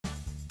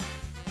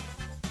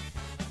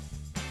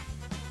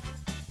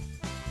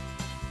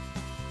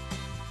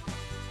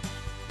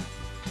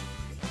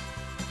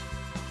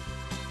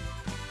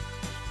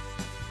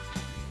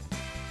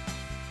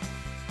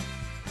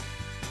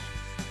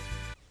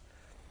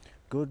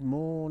Good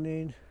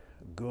morning,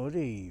 good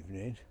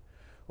evening,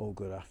 or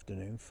good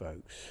afternoon,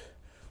 folks.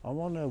 I'm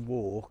on a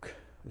walk.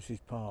 This is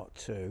part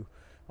two.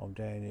 I'm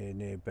down here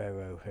near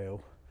Berrow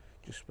Hill.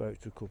 Just spoke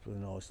to a couple of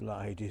nice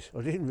ladies.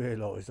 I didn't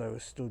realise they were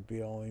stood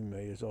behind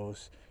me as I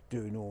was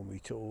doing all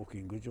my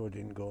talking, because I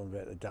didn't go on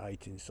about the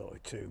dating side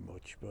too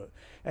much. But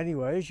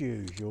anyway, as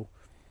usual,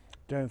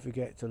 don't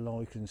forget to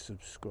like and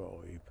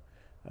subscribe.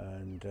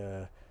 And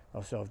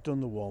I've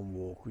done the one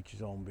walk, which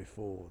is on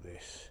before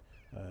this,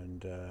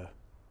 and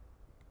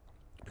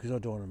because I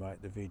don't want to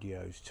make the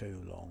videos too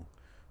long,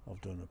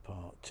 I've done a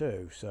part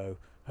two. So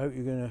hope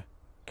you're going to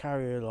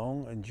carry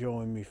along and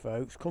join me,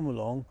 folks. Come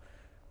along,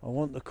 I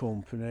want the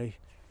company.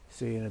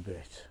 See you in a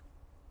bit.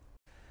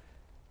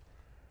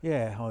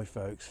 Yeah, hi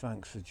folks,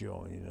 thanks for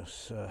joining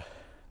us.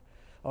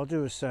 I'll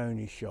do a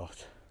Sony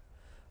shot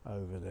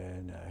over there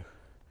now.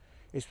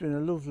 It's been a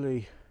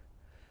lovely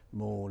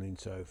morning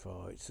so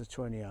far. It's the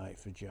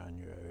 28th of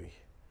January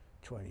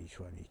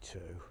 2022,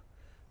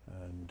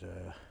 and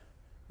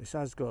this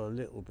has got a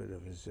little bit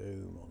of a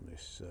zoom on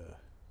this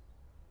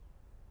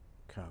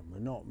camera,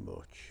 not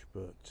much,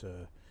 but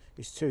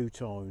it's 2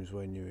 times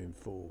when you're in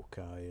 4K,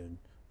 and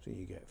I think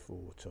you get 4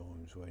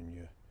 times when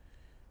you're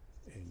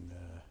in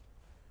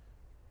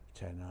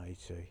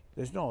 1080.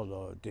 There's not a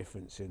lot of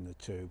difference in the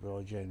two, but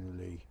I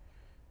generally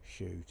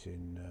shoot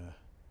in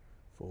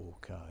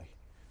 4K.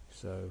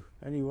 So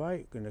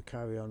anyway, going to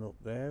carry on up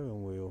there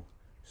and we'll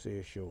see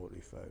you shortly,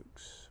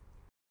 folks.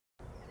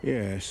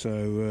 Yeah,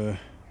 so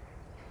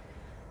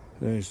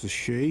there's the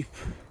sheep.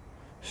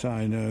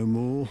 Say no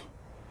more.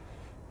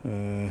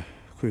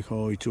 Quick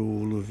hi to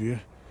all of you.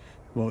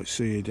 Might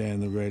see you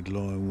down the red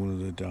line one of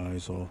the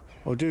days.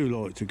 I do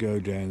like to go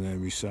down there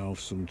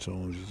myself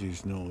sometimes. It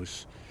is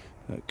nice,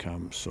 that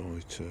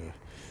campsite.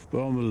 But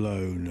I'm a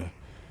loner,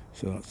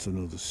 so that's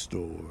another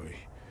story.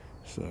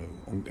 So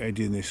I'm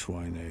heading this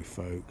way now,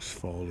 folks.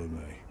 Follow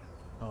me.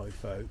 Hi,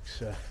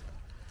 folks. I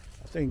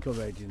think I'm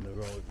heading the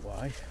right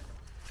way.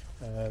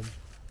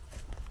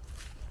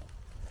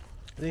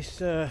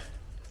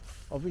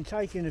 I've been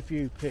taking a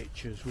few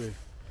pictures with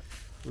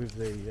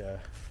the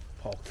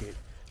Pocket.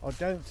 I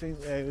don't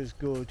think they're as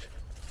good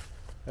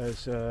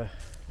as the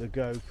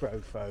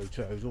GoPro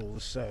photos or the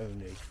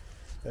Sony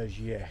as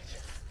yet,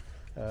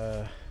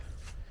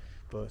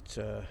 but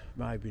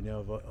maybe now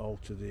I've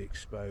altered the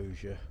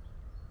exposure,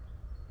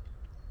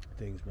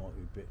 things might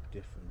be a bit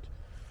different.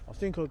 I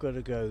think I've got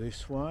to go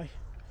this way.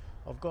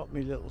 I've got my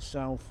little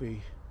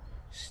selfie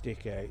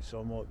stick out, so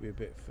I might be a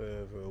bit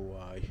further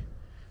away,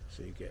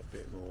 so you get a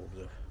bit more of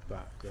the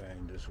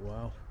background as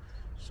well.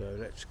 So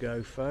let's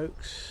go,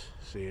 folks.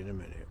 See you in a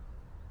minute.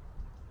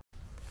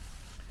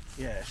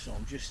 Yeah, so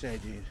I'm just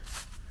heading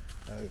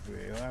over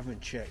here. I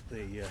haven't checked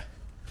the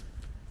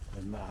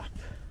map,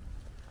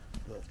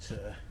 but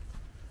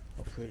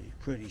I'm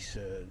pretty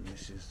certain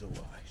this is the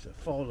way. So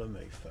follow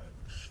me,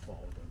 folks. Follow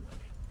me.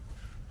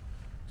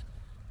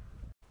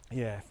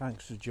 Yeah,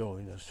 thanks for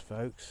joining us,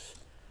 folks,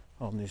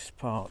 on this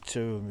part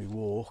two of my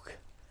walk.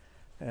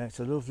 It's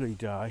a lovely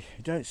day.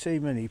 You don't see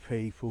many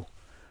people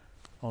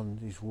on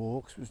these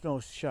walks. It was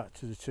nice to chat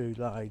to the 2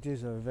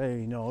 ladies. They were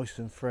very nice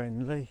and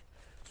friendly.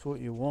 It's what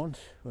you want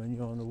when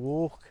you're on a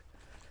walk.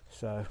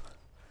 So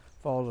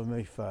follow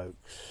me,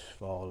 folks,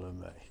 follow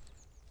me.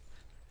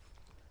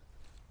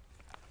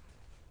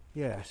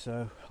 Yeah,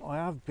 so I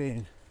have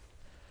been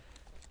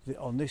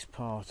on this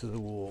part of the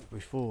walk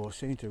before. I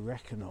seem to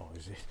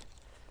recognise it.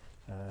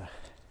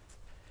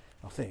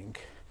 I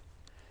think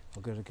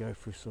I've got to go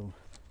through some,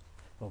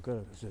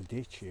 there's a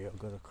ditch here I've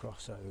got to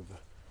cross over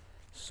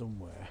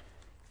somewhere.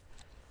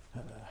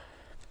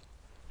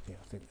 Yeah,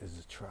 I think there's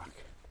a track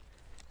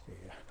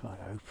here, I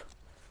hope.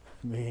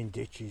 Me and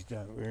ditches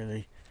don't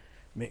really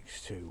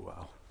mix too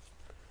well.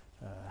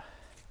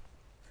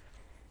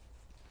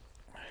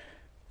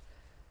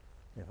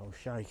 If I'm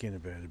shaking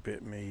about a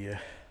bit, me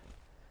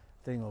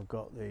thing, I've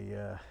got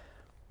the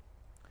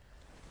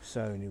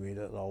Sony, me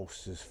little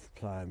holsters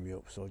playing me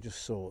up, so I'll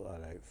just sort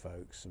that out,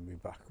 folks, and be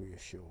back with you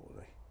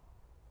shortly.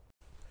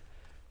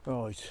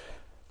 Right,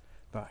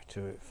 back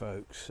to it,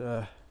 folks.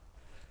 I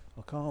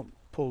can't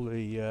pull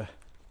the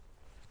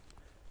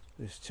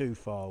this too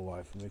far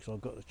away from me because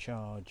I've got the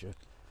charger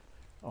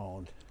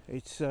on.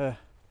 It's I've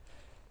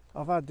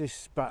had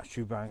this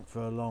battery bank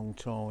for a long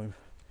time,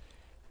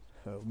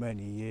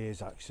 many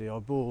years actually. I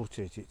bought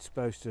it. It's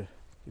supposed to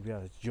be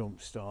able to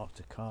jump start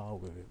a car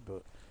with it,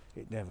 but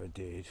it never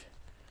did.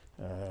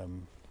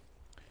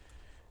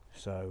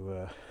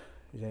 So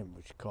it ain't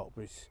much cop,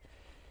 but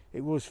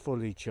it was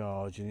fully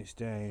charged and it's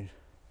down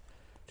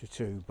to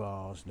 2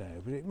 bars now,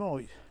 but it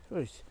might,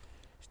 well, it's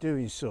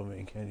doing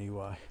something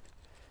anyway.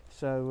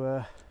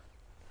 So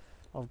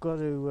I've got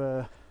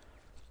to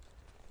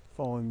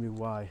find my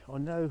way. I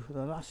know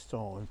the last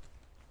time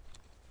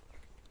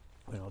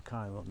when I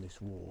came on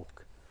this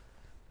walk,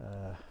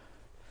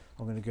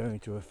 I'm going to go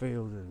into a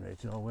field in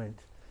it, and I went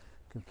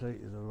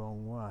completely the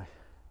wrong way.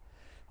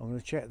 I'm going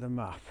to check the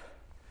map,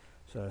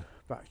 so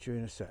back to you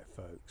in a sec,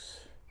 folks.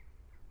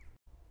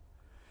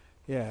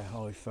 Yeah,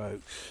 hi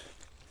folks,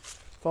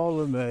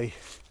 follow me.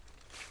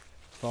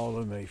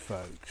 Follow me,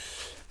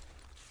 folks.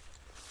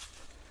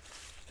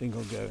 I think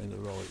I'll go in the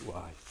right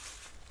way.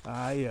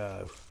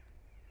 Ayo.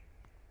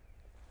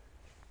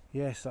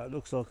 Yes, that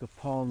looks like a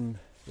pond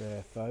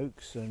there,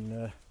 folks,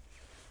 and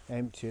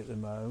empty at the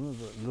moment,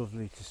 but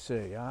lovely to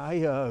see.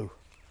 Ayo.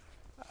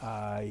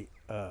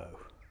 Ayo.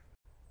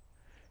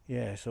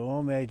 Yeah, so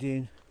I'm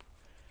heading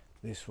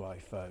this way,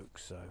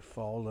 folks, so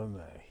follow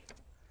me.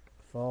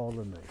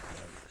 Follow me,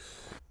 folks.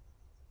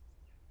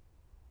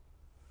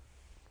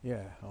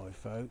 Yeah, hi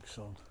folks,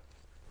 I'm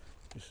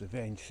just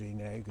eventually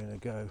now going to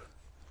go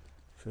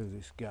through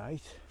this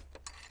gate.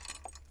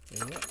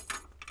 Here,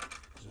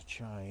 there's a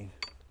chain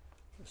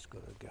that's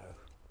got to go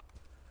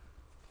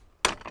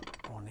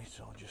on it.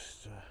 I'll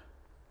just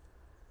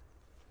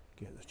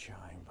get the chain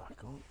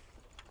back on.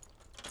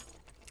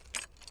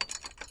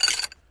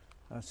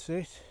 That's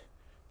it.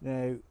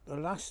 Now, the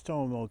last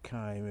time I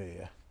came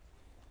here,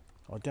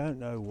 I don't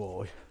know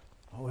why,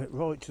 I went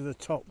right to the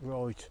top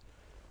right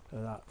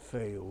of that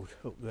field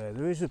up there.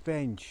 There is a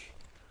bench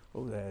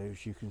up there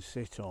which you can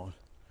sit on.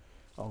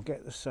 I'll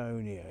get the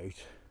Sony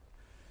out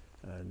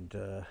and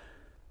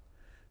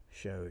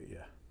show it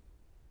you.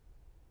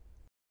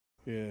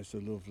 Yeah, it's a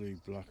lovely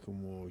black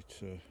and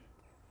white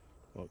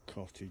like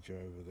cottage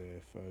over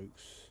there,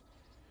 folks.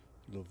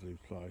 Lovely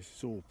place.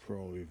 It's all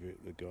private,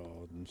 the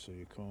garden, so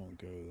you can't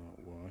go that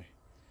way.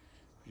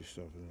 Just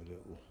having a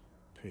little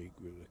peek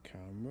with the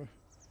camera,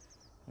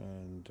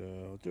 and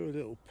I'll do a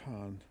little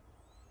pan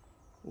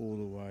all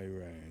the way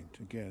around.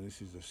 Again,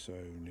 this is a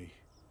Sony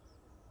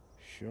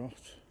shot,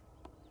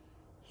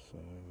 so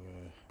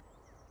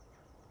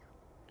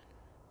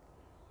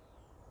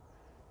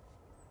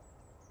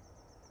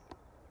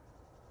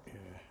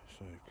yeah,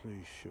 so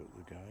please shut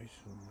the gate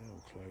and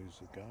they'll close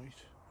the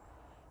gate.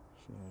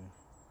 So,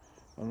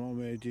 and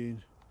I'm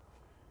heading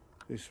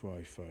this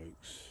way,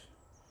 folks.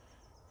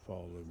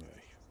 Follow me.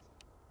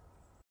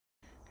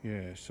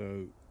 Yeah,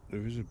 so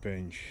there is a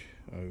bench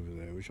over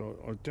there, which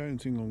I don't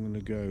think I'm going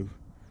to go.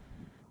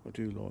 I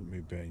do like my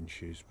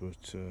benches,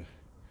 but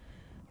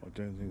I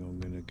don't think I'm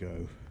going to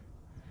go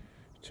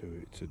to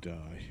it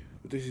today.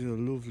 But this is a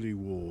lovely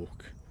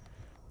walk.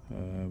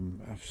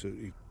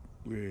 Absolutely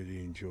really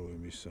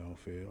enjoying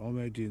myself here. I'm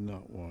heading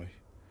that way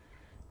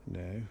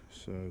now,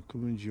 so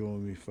come and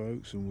join me,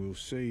 folks, and we'll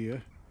see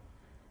you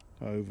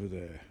over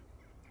there.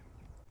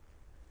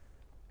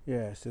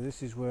 Yeah, so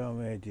this is where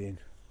I'm heading,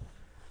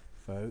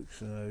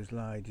 folks, and those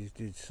ladies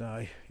did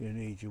say you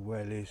need your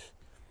wellies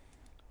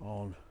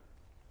on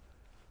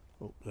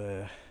up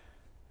there,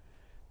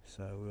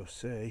 so we'll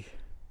see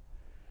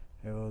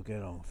how we'll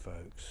get on,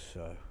 folks,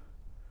 so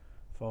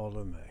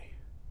follow me.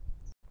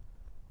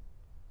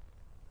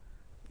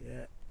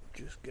 Yeah,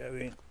 just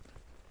going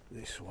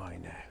this way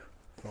now,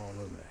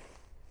 follow me.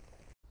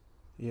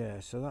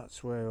 Yeah, so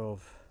that's where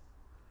I've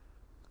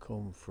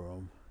come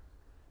from.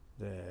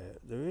 There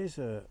is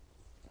a,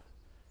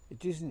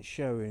 it isn't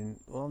showing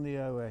on the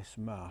OS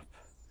map,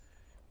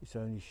 it's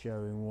only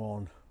showing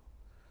one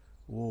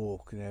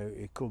walk. Now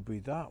it could be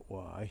that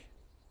way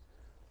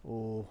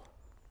or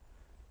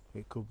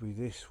it could be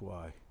this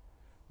way.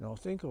 Now I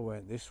think I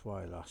went this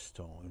way last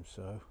time,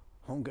 so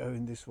I'm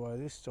going this way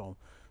this time.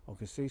 I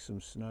can see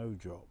some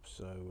snowdrops,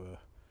 so I'm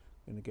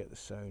going to get the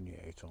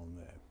Sony out on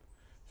them.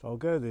 So I'll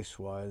go this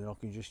way and I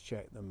can just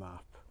check the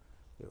map.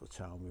 It'll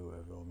tell me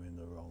whether I'm in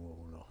the wrong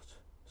or not.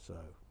 So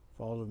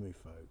follow me,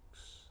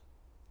 folks.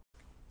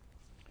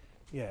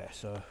 Yeah,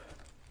 so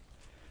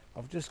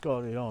I've just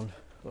got it on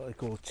what they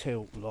call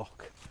tilt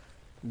lock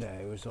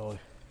now as I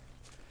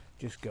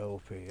just go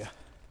up here.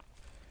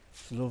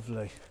 It's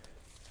lovely.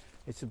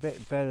 It's a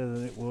bit better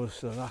than it was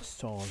the last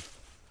time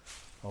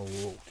I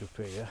walked up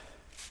here.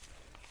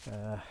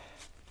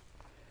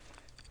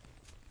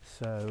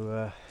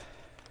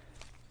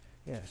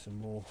 Yeah, some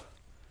more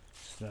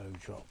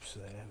snowdrops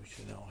there, which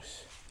are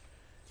nice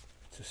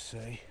to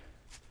see.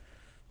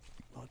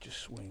 I'll just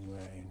swing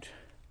round.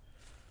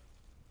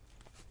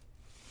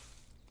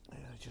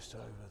 Yeah, just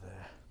over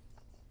there.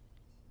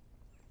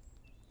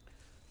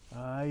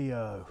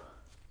 Ayo.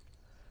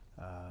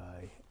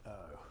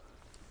 Ayo.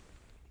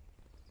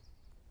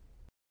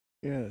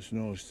 Yeah, it's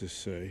nice to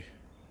see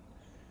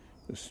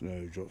the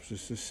snowdrops.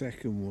 It's the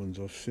second ones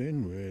I've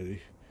seen,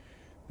 really.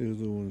 The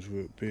other ones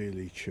were at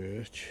Berrow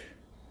Church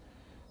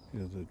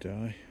the other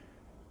day.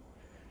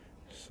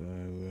 So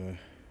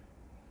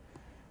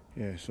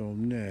yeah, so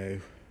I'm now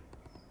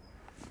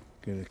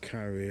going to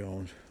carry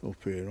on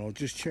up here, and I'll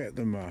just check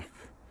the map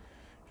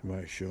to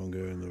make sure I'm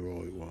going the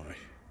right way.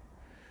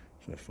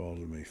 So follow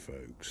me,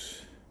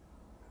 folks.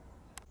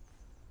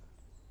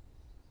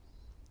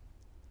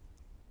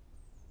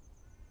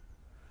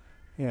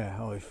 Yeah,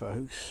 hi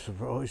folks,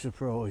 surprise,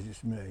 surprise,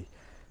 it's me.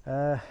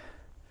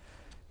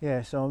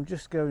 Yeah, so I'm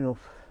just going up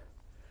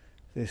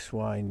this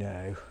way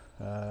now.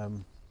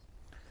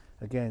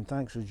 Again,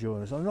 thanks for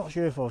joining us. I'm not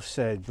sure if I've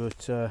said,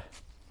 but I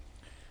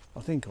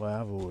think I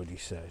have already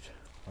said.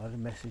 I had a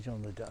message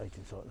on the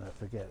dating site, no,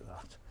 forget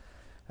that.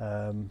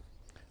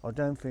 I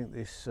don't think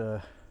this,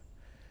 the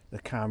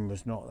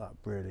camera's not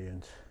that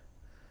brilliant.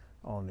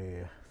 on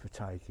here for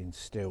taking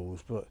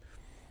stills, but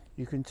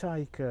you can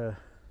take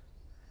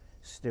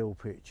still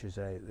pictures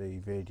out the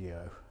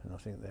video, and I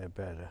think they're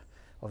better.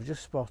 I've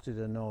just spotted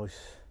a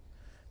nice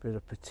bit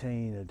of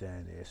patina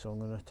down here, so I'm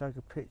going to take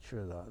a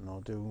picture of that and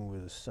I'll do one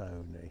with a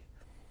Sony.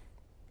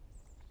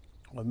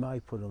 I may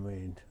put them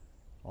in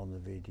on the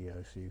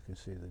video so you can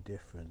see the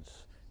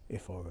difference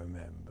if I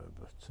remember,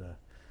 but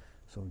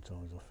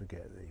sometimes I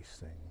forget these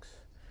things.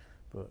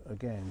 But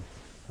again,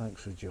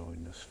 thanks for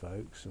joining us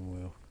folks, and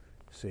we'll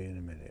see you in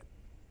a minute.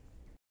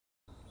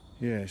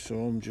 Yeah, so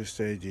I'm just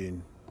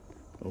heading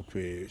up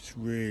here. It's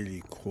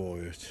really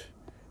quiet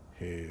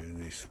here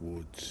in this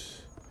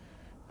woods.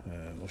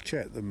 I've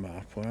checked the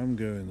map, I am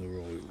going the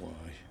right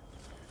way.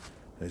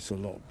 It's a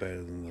lot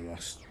better than the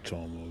last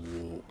time I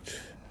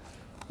walked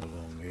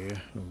along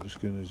here. I'm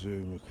just going to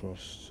zoom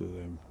across to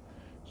them,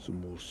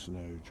 some more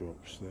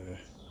snowdrops there.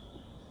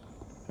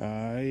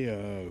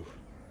 Aye-oh.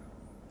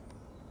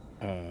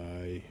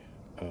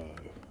 Aye-oh.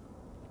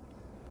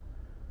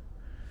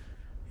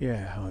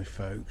 Yeah, hi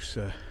folks,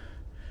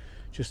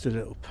 just a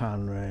little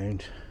pan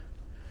round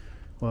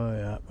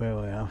where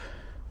I am.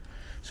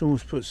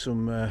 Someone's put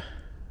some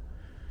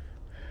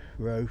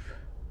rope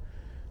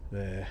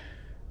there,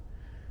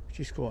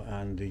 which is quite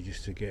handy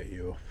just to get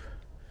you up.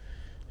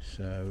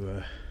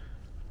 So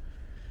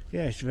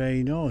yeah, it's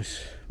very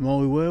nice.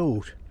 My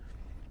world,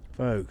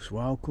 folks,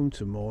 welcome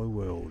to my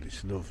world.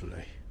 It's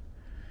lovely.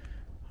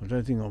 I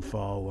don't think I'm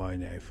far away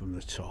now from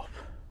the top,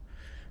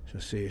 so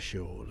I'll see you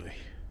shortly.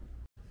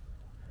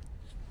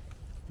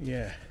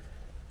 Yeah,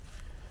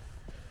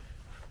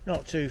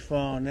 not too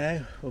far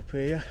now up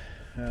here.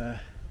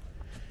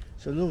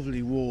 It's a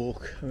lovely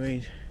walk. I mean,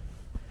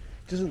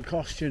 it doesn't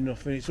cost you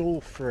nothing, it's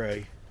all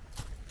free.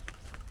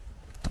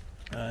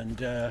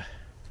 And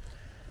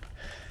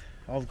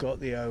I've got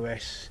the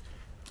OS,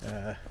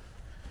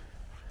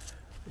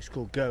 it's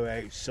called Go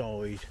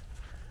Outside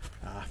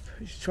app.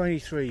 It's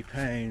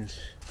 £23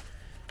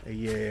 a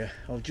year.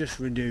 I've just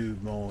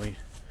renewed mine,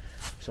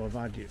 so I've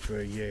had it for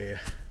a year.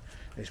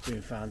 It's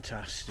been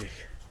fantastic.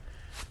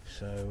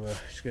 So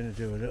just going to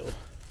do a little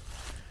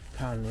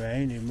pan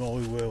round in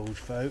my world,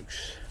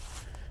 folks.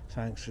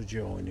 Thanks for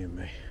joining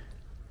me.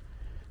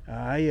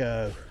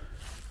 Aye-oh.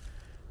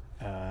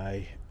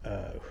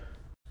 Aye-oh.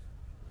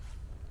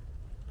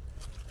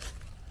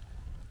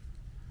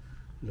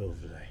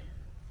 Lovely.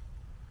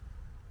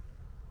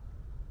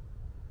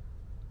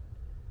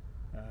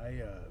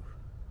 Aye-oh.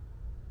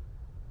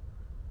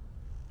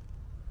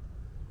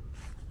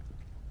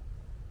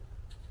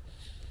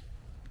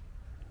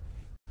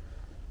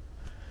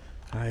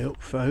 Hey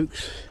up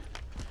folks,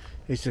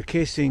 it's a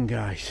kissing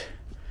gate.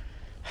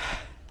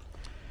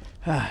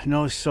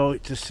 Nice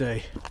sight to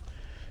see.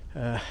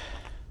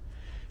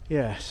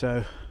 Yeah,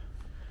 so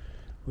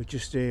we're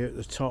just here at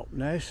the top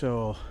now, so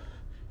I'll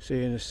see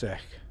you in a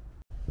sec.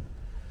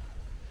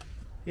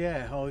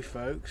 Yeah, hi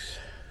folks,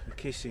 the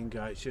kissing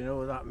gates, you know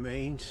what that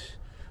means?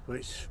 Well,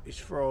 it's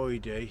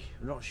Friday.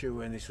 I'm not sure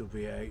when this will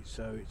be out,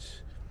 so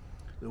it's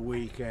the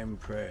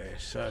weekend prayer.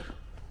 So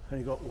I've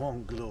only got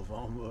one glove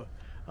on, but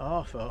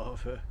half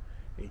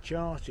in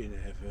charting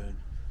heaven,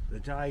 the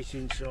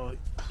dating site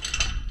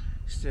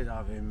still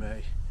having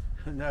me.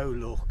 No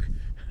luck,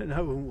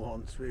 no one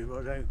wants me, but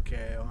I don't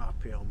care, I'm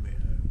happy on my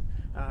own.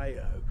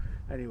 Aye-oh.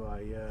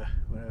 Anyway,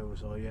 where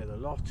was I? Yeah, the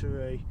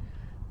lottery,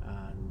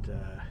 and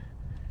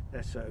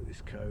let's hope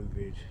this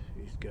COVID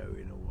is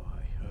going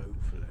away,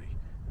 hopefully.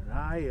 And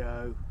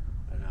aye-oh,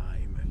 and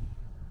amen.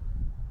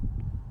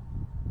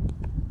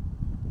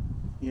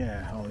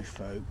 Yeah, hi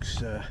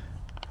folks.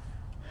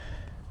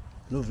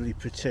 Lovely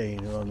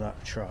patina on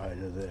that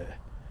trailer there.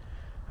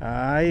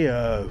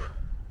 Aye-oh.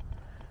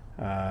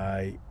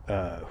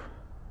 Aye-oh.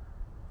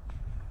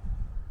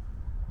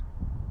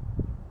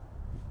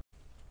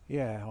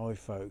 Yeah, hi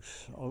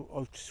folks.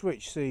 I've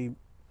switched the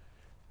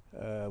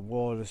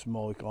wireless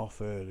mic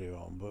off earlier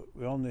on, but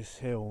we're on this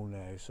hill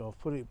now, so I've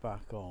put it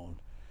back on.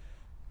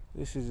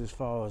 This is, as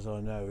far as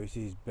I know, it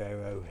is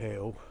Berrow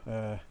Hill.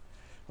 I'm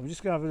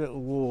just going to have a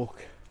little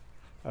walk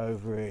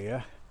over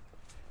here.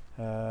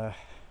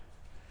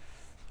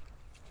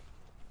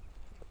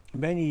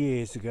 Many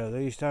years ago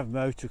they used to have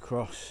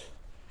motocross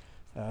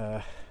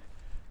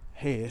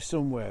here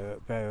somewhere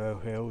at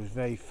Berrow Hill. It was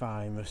very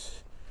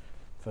famous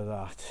for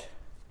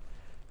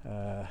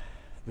that.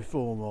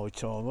 Before my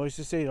time, I used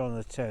to see it on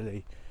the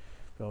telly,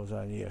 but I was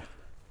only a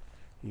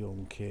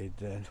young kid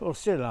then. Well,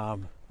 still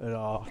am at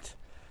heart,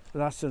 but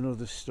that's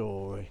another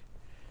story.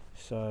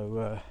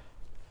 So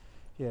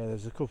yeah,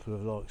 there's a couple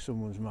of, like,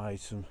 someone's made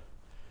some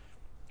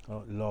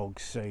log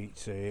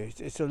seats here.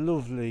 It's a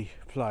lovely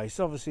place.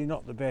 Obviously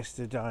not the best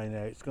of day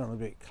now, it's gone a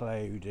bit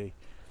cloudy,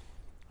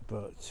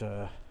 but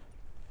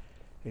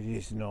it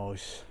is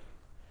nice.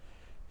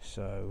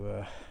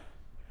 So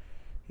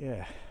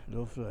yeah,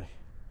 lovely.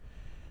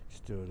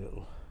 Let's do a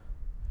little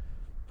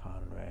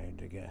pan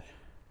round again.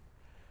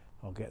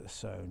 I'll get the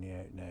Sony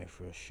out now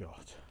for a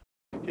shot.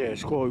 Yeah,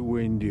 it's quite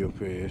windy up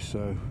here,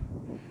 so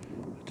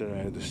I don't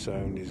know how the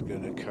Sony's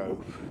going to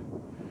cope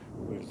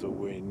with the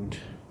wind.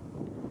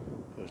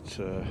 But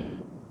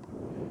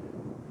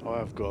I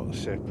have got a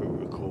separate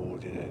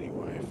recording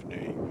anyway if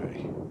need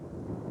be.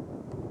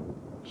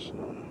 So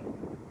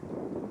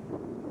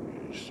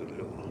yeah, just a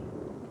little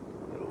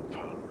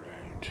pan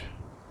round.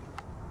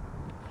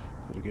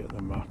 Gotta get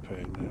the map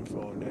in and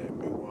find out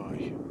my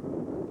way.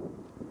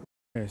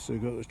 Yeah, so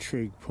I've got the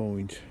trig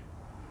point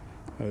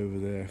over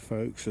there,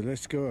 folks. So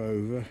let's go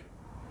over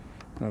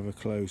and have a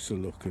closer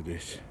look at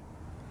it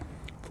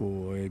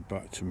before I head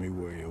back to my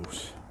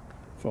wheels.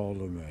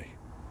 Follow me.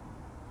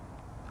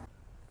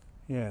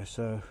 Yeah,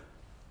 so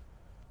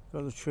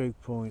got the trig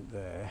point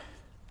there.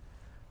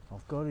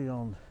 I've got it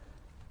on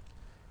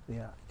the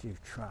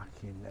active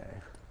tracking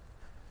now,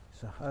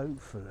 so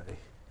hopefully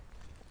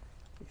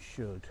it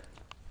should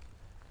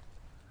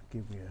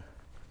give me a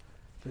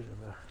bit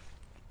of a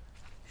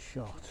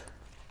shot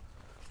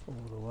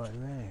all the way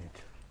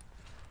round.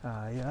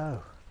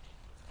 Aye-oh,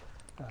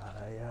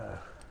 aye-oh.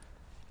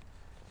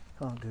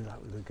 Can't do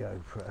that with a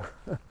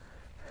GoPro.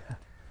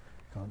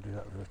 Can't do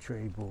that with a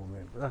tree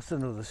booming, but that's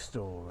another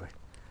story.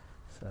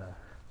 So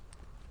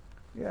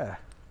yeah,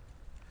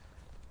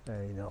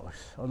 very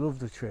nice. I love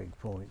the trig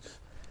points.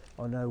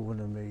 I know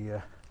one of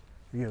my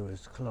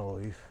viewers,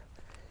 Clive,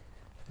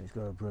 he's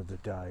got a brother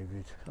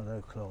David. I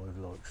know Clive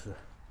likes the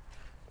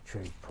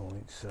trig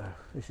points, so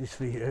this is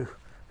for you.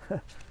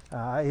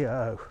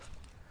 Aye-oh,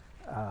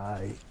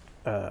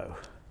 aye-oh.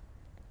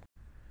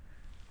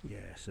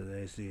 Yeah, so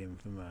there's the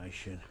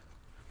information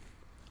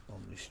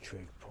on this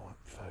trig point,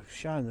 folks.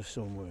 Shame the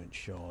sun weren't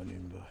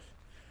shining, but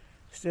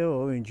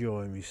still I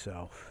enjoy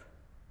myself.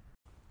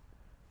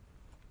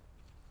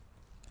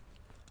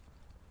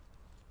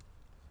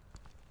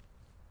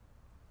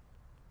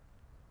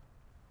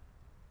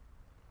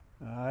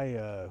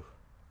 Aye-oh,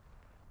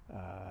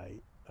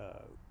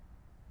 aye-oh.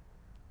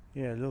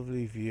 Yeah,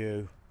 lovely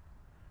view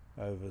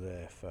over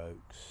there,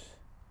 folks.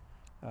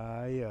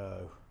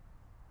 Aye-oh,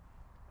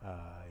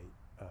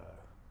 aye-oh.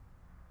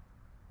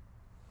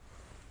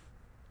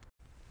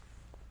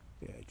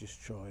 Yeah,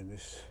 just trying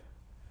this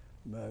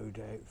mode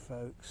out,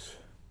 folks.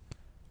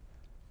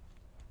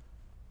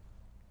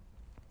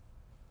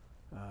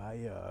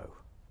 Aye-oh,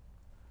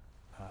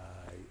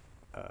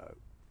 aye-oh.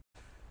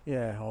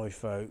 Yeah, hi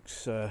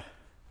folks.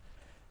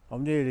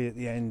 I'm nearly at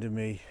the end of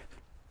my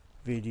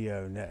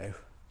video now.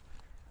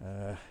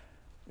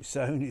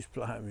 Sony's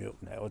playing me up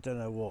now. I don't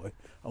know why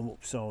I'm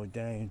upside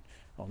down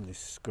on this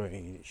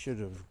screen. It should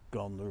have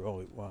gone the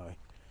right way,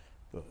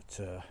 but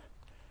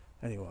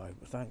anyway,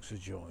 but thanks for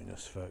joining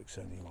us, folks,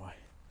 anyway,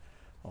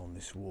 on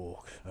this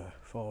walk.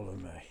 Follow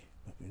me.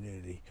 We're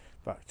nearly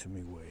back to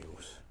my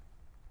wheels.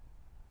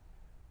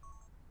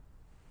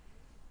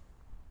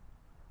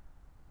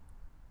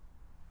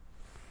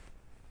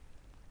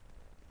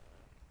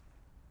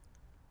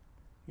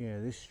 Yeah,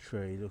 this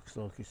tree looks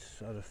like it's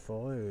had a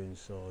fire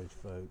inside,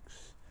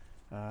 folks.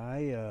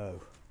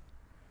 Aye-oh,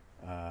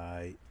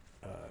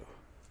 aye-oh.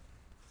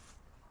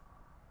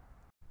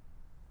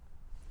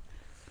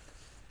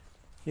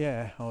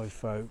 Yeah, hi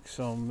folks,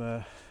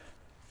 I'm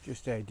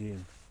just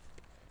heading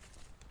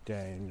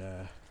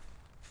down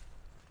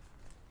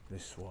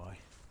this way.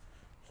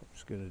 So I'm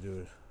just going to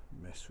do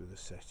a mess with the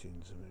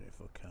settings a minute if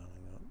I can.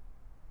 Hang on.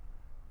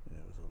 Yeah,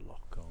 there was a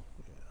lock on.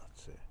 Yeah,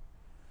 that's it.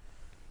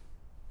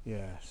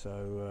 Yeah,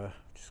 so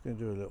just going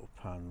to do a little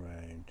pan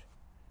round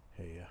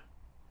here.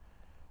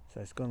 So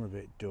it's gone a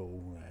bit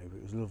dull now, but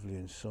it was lovely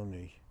and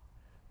sunny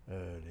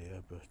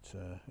earlier. But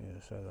yeah,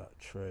 so that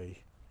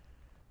tree,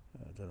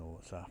 I don't know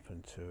what's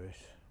happened to it.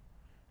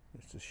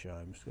 It's a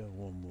shame. Let's go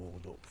one more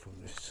look from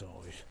this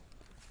side.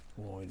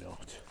 Why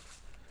not?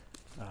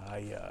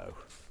 Aye-oh,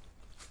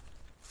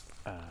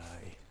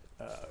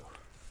 aye-oh.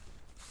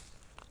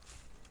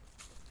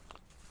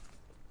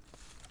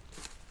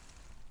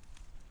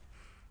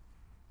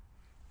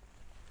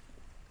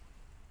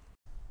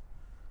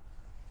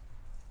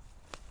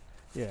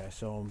 Yeah,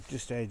 so I'm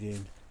just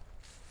heading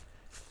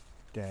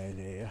down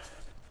here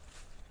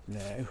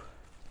now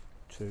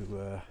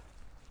to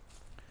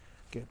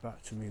get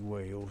back to my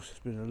wheels. It's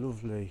been a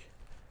lovely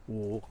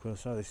walk.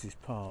 So this is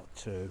part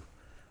 2.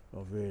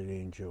 I've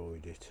really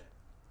enjoyed it.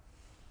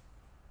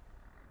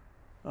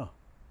 Oh,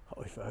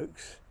 hi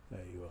folks,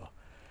 there you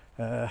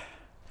are.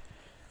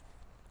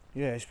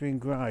 Yeah, it's been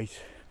great.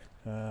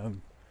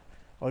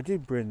 I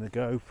did bring the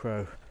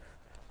GoPro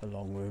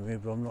along with me,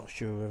 but I'm not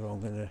sure whether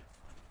I'm going to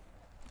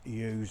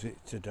use it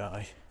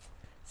today.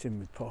 It's in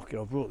my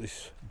pocket. I brought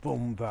this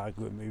bum bag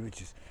with me, which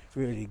has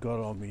really got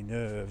on my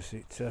nerves.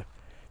 It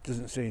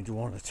doesn't seem to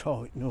want to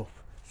tighten up.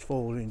 It's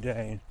falling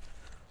down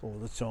all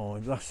the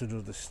time. That's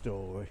another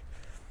story.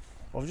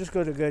 I've just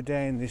got to go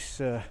down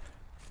this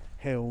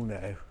hill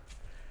now.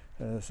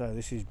 So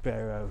this is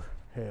Berrow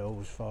Hill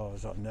as far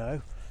as I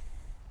know,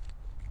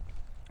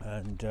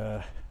 and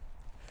then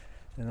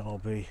I'll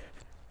be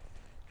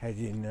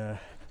heading to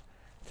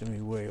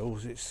my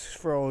wheels. It's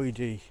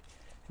Friday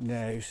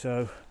now,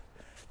 so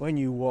when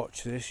you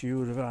watch this you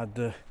would have had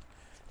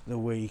the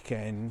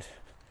weekend.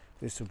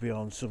 This will be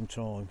on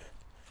sometime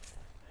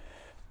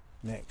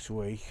next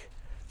week,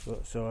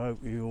 but so I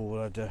hope you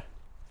all had a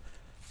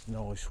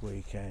nice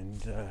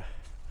weekend.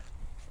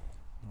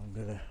 I'm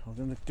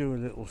gonna do a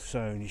little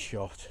Sony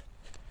shot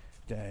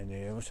down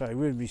here. I say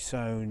with me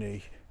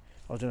Sony,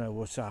 I don't know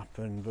what's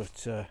happened,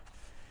 but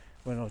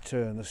when I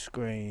turn the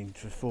screen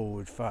to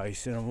forward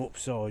facing, I'm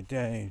upside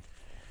down.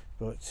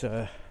 But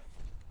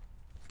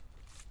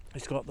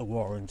it's got the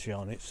warranty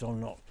on it, so I'm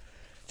not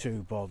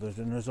too bothered.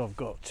 And as I've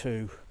got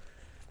two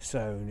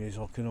Sonys,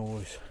 I can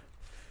always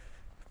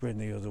bring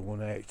the other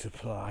one out to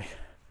play,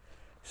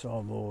 so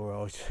I'm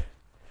alright.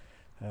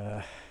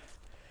 So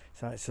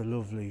it's a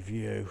lovely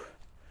view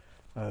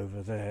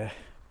over there.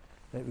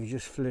 Let me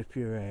just flip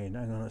you around,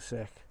 hang on a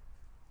sec.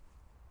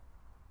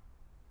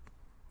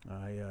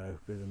 Ayo,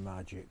 bit of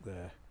magic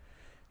there.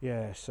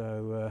 Yeah,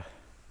 so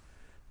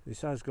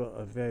this has got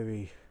a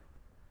very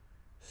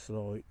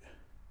slight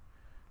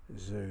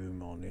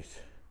zoom on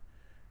it,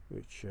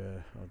 which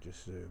I'll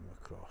just zoom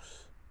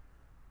across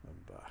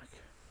and back.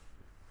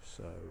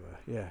 So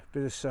yeah,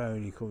 bit of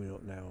Sony coming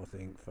up now, I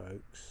think,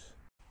 folks.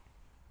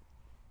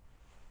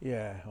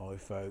 Yeah, hi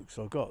folks,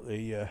 I've got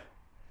the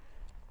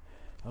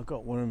I've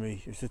got one of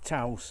me, it's a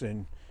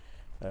Towson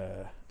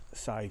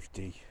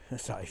safety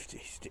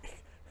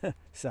stick,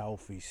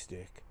 selfie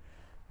stick.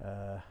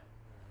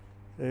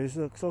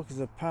 Looks like there's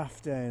a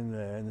path down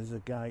there, and there's a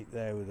gate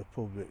there with a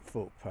public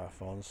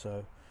footpath on,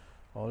 so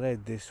I'll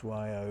head this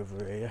way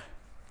over here,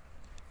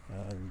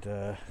 and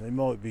there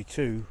might be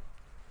two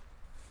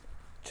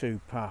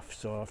paths,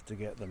 so I'll have to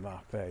get the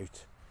map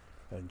out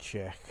and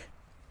check.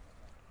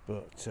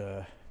 But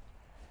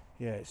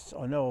yeah,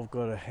 I know I've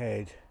got to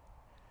head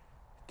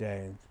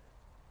down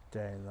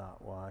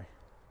that way.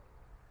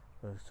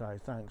 But say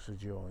thanks for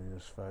joining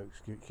us,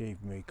 folks,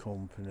 keeping me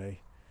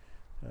company.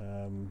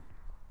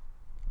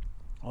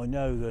 I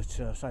know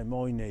that say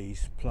my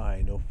knee's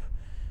playing up,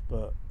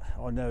 but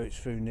I know it's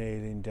through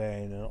kneeling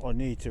down, and I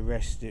need to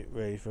rest it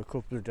really for a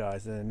couple of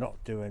days and then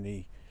not do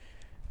any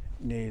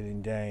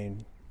kneeling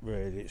down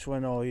really. It's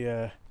when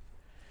I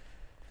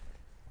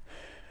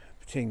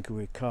tinker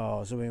with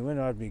cars. I mean, when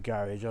I had my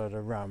garage, I had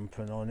a ramp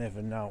and I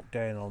never knelt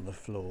down on the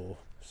floor,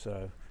 so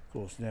of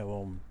course now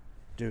I'm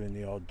doing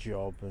the odd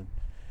job and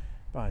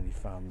mainly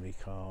family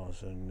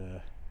cars,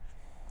 and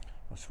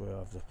that's where I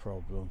have the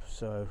problem.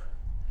 So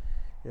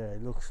yeah,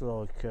 it looks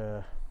like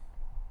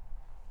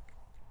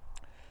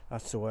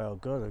that's the way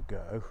I've got to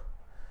go.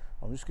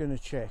 I'm just going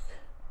to check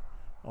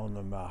on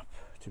the map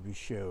to be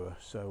sure,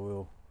 so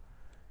we'll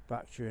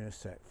back to you in a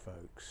sec,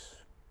 folks.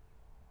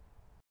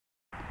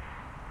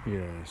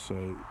 Yeah,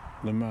 so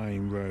the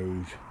main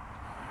road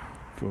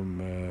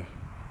from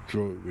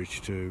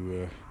Droitwich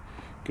to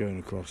going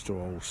across to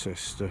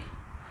Alcester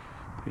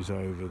is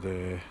over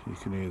there. You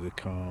can hear the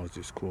cars,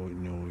 it's quite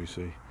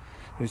noisy.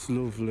 It's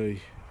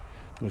lovely,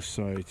 I must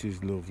say it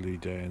is lovely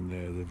down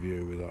there, the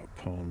view of that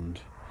pond.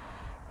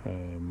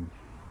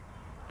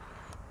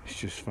 It's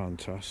just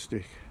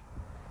fantastic,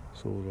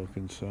 that's all I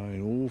can say.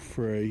 And all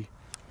free,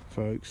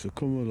 folks, so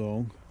come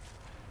along,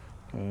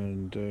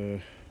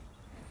 and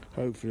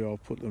hopefully I'll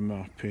put the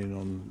map in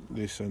on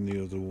this and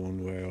the other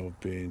one where I've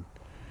been.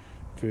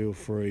 Feel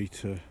free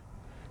to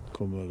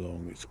come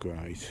along, it's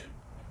great.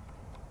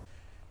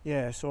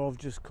 Yeah, so I've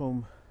just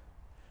come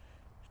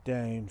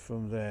down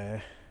from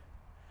there.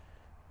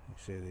 You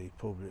see the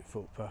public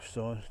footpath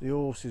sign. The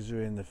horses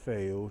are in the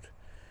field.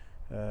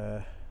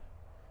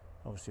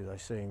 Obviously they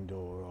seemed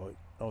alright.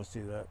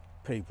 Obviously that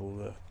people,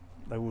 that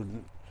they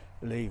wouldn't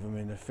leave them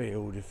in the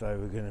field if they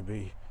were going to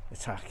be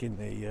attacking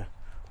the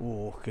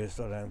walkers,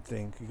 I don't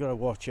think. You've got to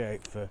watch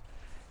out for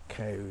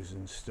cows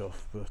and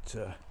stuff, but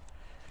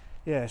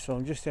yeah, so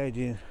I'm just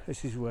heading,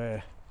 this is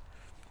where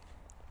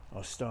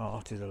I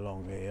started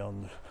along here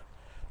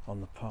on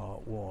the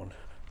part one,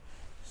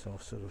 so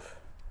I've sort of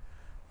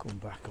come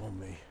back on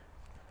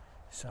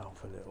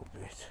myself a little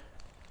bit.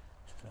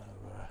 So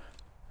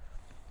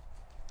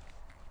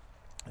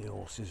the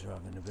horses are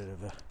having a bit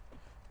of a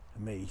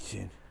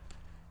meeting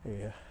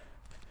here.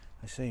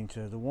 They seem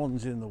to, the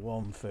one's in the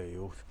one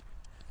field,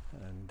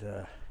 and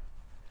they're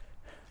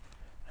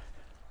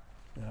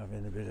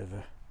having a bit of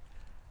a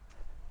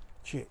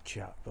chit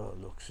chat by the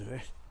looks of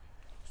it.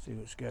 See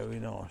what's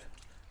going on,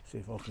 see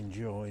if I can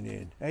join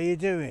in. How you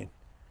doing?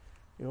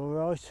 You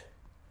alright?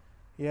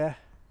 Yeah?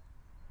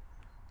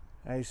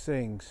 How's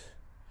things?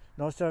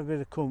 Nice to have a bit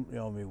of company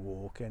on my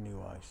walk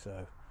anyway,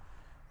 so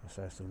I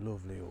say some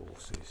lovely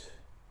horses.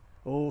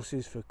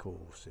 Horses for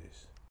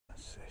courses.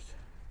 That's it.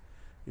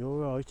 You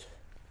alright?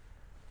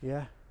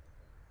 Yeah?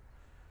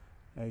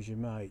 How's your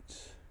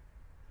mates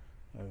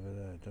over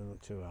there? Don't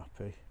look too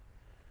happy.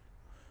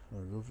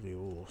 A lovely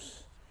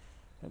horse.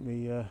 Let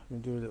me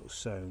do a little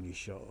Sony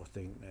shot, I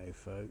think, now,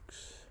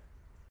 folks.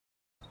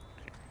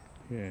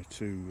 Yeah,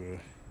 two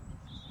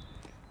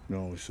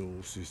nice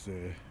horses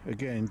there.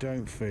 Again,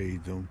 don't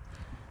feed them,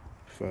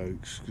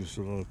 folks, because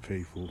a lot of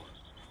people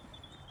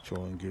try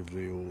and give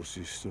the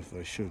horses stuff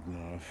they shouldn't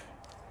have.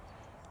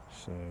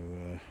 So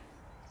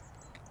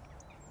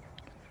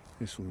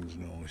this one's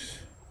nice.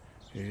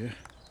 Here,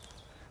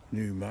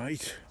 new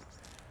mate.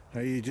 How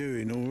you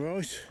doing? All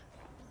right?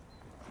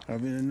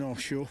 Having a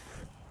nosh up?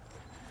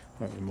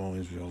 That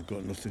reminds me, I've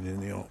got nothing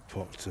in the hot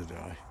pot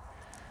today.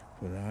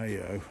 But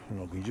hey-oh,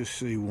 and I can just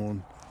see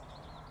one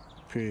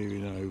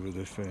peering over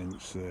the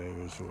fence there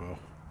as well.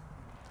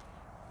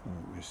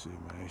 Don't miss it,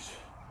 mate.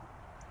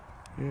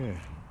 Yeah,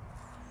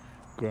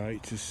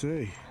 great to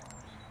see.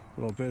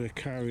 Well, I better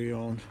carry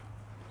on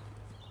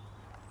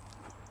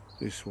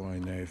this way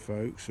now,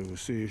 folks, so we'll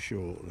see you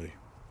shortly.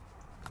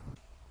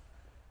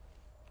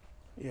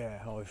 Yeah,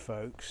 hi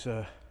folks,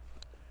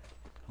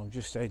 I'm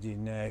just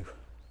heading now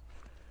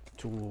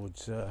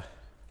towards,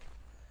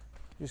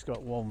 just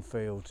got one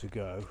field to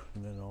go,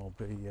 and then I'll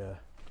be,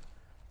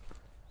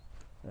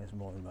 there's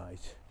my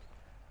mate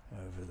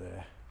over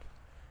there.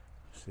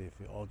 See if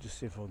I'll just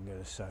see if I can get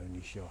a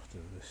Sony shot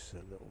of this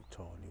little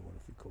tiny one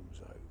if it comes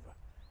over.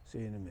 See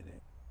you in a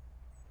minute.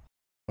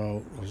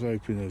 Well, I was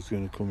hoping they was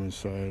going to come and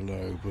say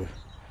hello, but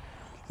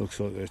looks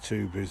like they're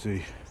too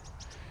busy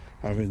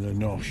having the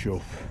nosh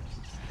up.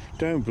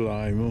 Don't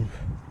blame them.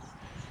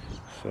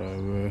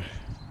 So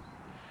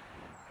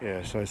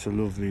yeah, so it's a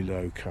lovely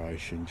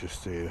location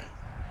just here,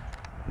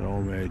 and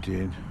I'm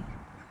heading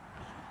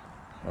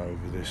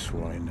over this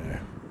way now.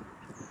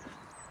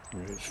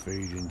 It's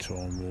feeding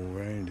time all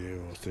round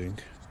here, I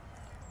think.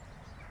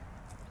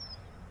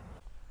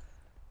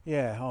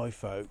 Yeah, hi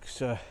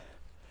folks. I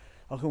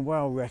can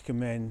well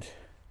recommend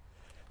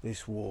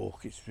this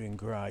walk. It's been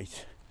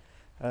great.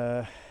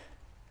 Now,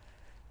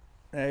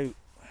 I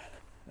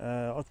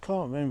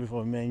can't remember if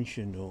I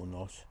mentioned or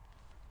not.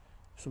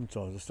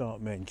 Sometimes I start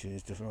mentioning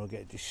stuff and I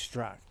get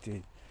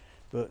distracted.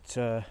 But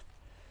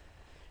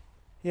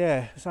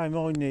yeah, so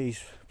my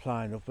knee's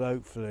playing up.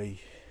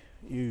 Hopefully,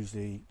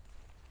 usually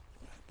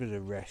a bit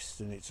of rest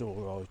and it's all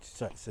right. It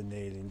takes the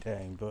kneeling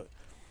down, but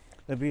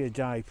there'll be a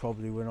day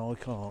probably when I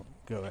can't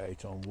go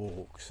out on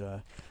walks.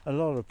 A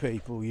lot of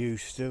people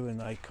used to and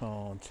they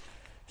can't.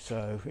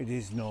 So it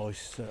is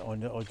nice.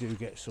 I do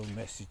get some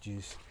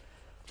messages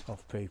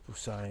of people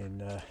saying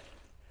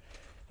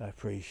they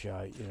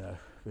appreciate, you know,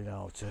 being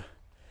able to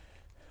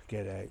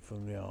get out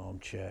from the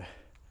armchair.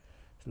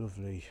 It's a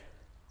lovely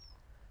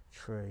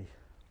tree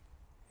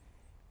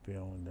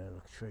behind there,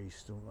 like a tree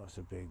stump. That's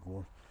a big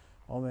one.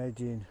 I'm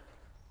heading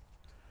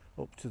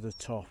up to the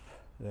top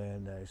there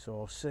now, so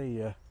I'll see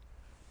you at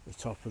the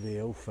top of the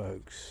hill,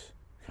 folks.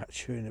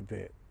 Catch you in a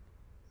bit.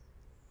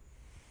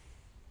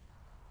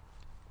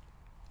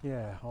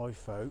 Yeah, hi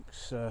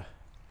folks.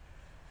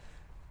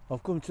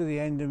 I've come to the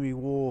end of my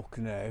walk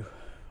now.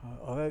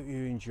 I hope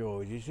you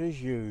enjoyed it.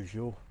 As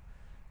usual,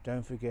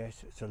 don't forget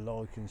to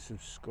like and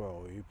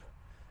subscribe,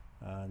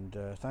 and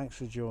thanks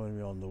for joining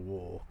me on the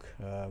walk.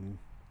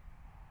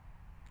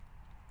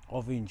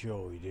 I've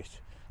enjoyed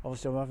it.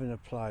 Obviously I'm having a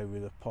play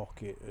with a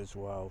pocket as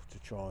well to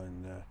try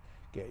and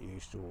get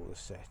used to all the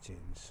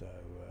settings, so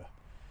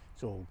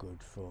it's all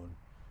good fun.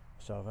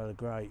 So I've had a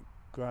great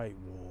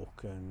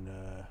walk, and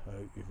I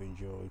hope you've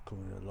enjoyed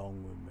coming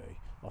along with me.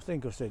 I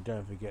think I said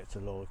don't forget to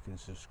like and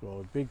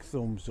subscribe. Big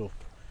thumbs up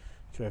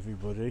to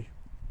everybody.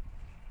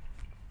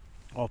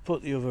 I'll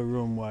put the other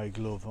runway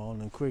glove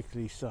on and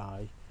quickly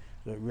say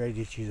that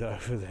Redditch is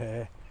over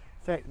there,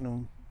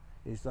 Feckenham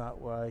is that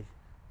way,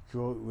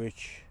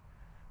 Droitwich,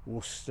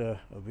 Worcester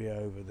will be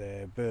over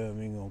there,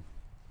 Birmingham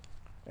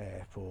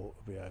Airport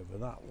will be over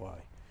that way.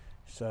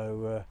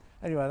 So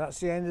anyway, that's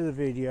the end of the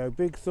video.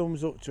 Big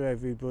thumbs up to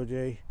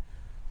everybody,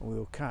 and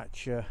we'll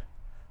catch you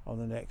on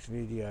the next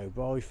video.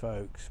 Bye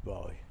folks,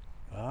 bye.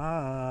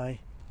 Bye.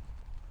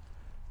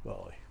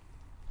 Bye.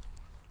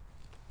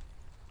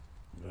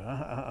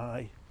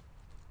 Bye.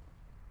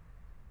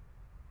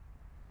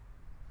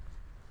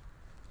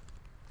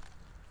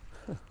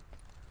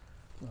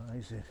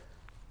 Amazing.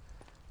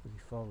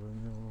 He's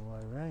following me all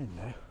the way around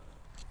now.